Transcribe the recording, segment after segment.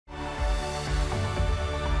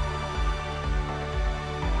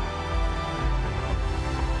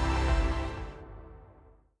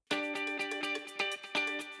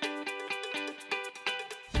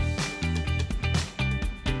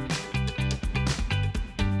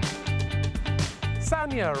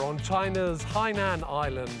Sanya on China's Hainan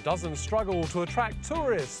island doesn't struggle to attract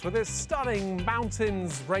tourists with its stunning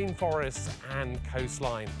mountains, rainforests and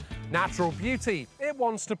coastline. Natural beauty it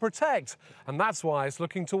wants to protect, and that's why it's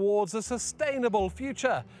looking towards a sustainable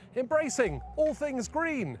future, embracing all things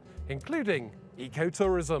green, including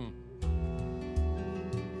ecotourism.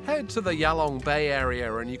 Head to the Yalong Bay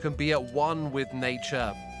area and you can be at one with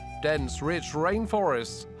nature. Dense, rich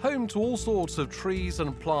rainforests, home to all sorts of trees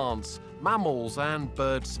and plants, mammals and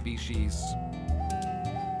bird species.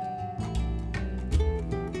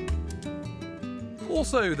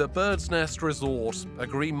 Also the Bird's Nest Resort, a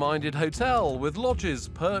green-minded hotel with lodges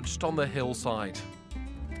perched on the hillside.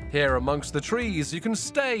 Here amongst the trees you can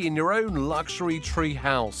stay in your own luxury tree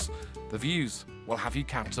house. The views will have you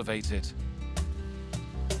captivated.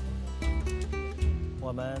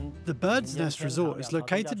 The Bird's Nest Resort is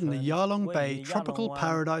located in the Yalong Bay Tropical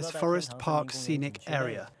Paradise Forest Park scenic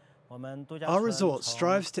area. Our resort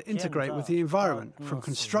strives to integrate with the environment, from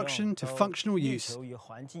construction to functional use.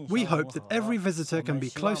 We hope that every visitor can be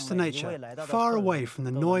close to nature, far away from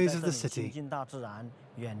the noise of the city.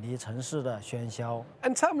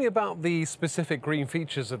 And tell me about the specific green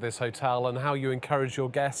features of this hotel and how you encourage your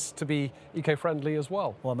guests to be eco-friendly as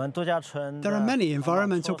well. There are many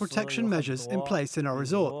environmental protection measures in place in our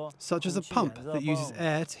resort, such as a pump that uses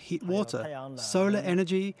air to heat water, solar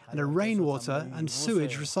energy, and a rainwater and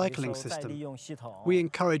sewage recycling system. We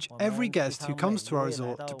encourage every guest who comes to our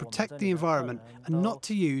resort to protect the environment and not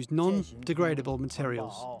to use non-degradable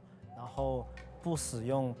materials.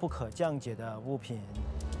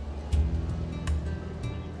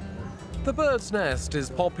 The Bird's Nest is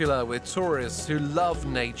popular with tourists who love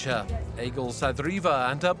nature. Egil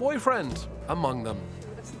Sadriva and her boyfriend among them.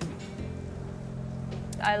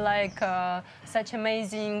 I like such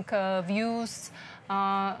amazing views.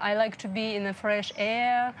 I like to be in the fresh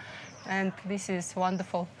air, and this is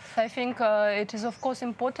wonderful. I think it is, of course,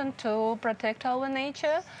 important to protect our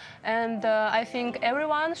nature, and I think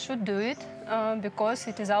everyone should do it because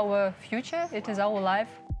it is our future, it is our life.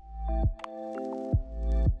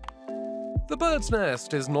 The Bird's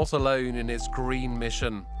Nest is not alone in its green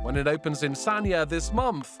mission. When it opens in Sanya this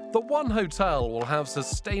month, the one hotel will have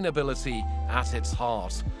sustainability at its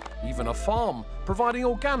heart. Even a farm providing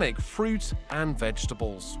organic fruit and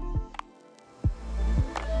vegetables.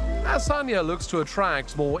 As Sanya looks to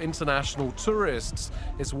attract more international tourists,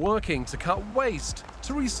 it's working to cut waste,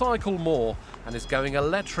 to recycle more, and is going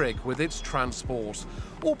electric with its transport.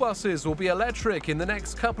 All buses will be electric in the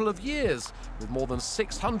next couple of years, with more than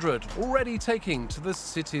 600 already taking to the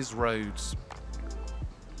city's roads.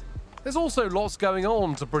 There's also lots going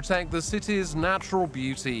on to protect the city's natural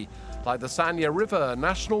beauty, like the Sanya River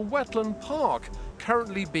National Wetland Park,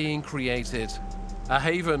 currently being created. A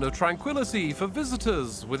haven of tranquility for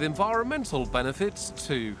visitors with environmental benefits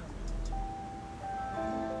too.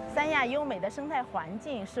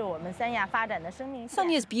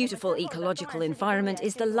 Sanya's beautiful ecological environment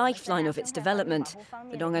is the lifeline of its development.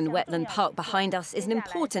 The Dong'an Wetland Park behind us is an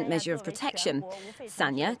important measure of protection.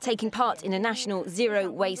 Sanya, taking part in a national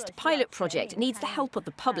zero-waste pilot project, needs the help of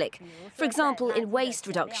the public. For example, in waste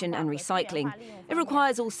reduction and recycling. It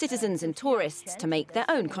requires all citizens and tourists to make their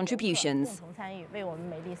own contributions.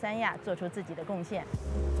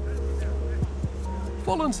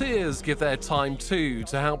 Volunteers give their time too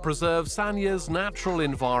to help preserve Sanya's natural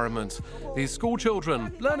environment. These school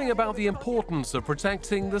children learning about the importance of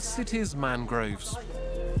protecting the city's mangroves.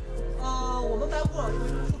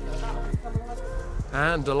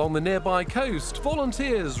 And along the nearby coast,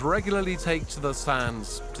 volunteers regularly take to the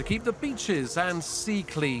sands to keep the beaches and sea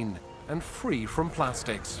clean and free from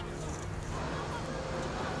plastics.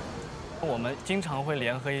 We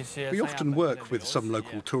often work with some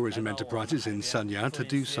local tourism enterprises in Sanya to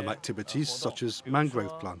do some activities such as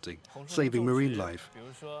mangrove planting, saving marine life.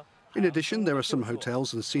 In addition, there are some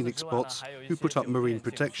hotels and scenic spots who put up marine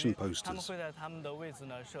protection posters.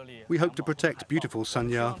 We hope to protect beautiful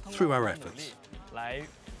Sanya through our efforts.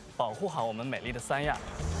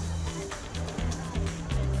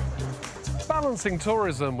 Balancing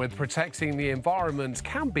tourism with protecting the environment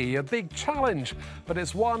can be a big challenge, but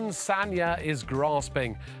it's one Sanya is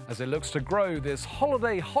grasping as it looks to grow this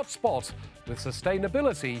holiday hotspot with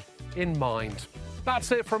sustainability in mind.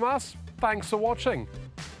 That's it from us. Thanks for watching.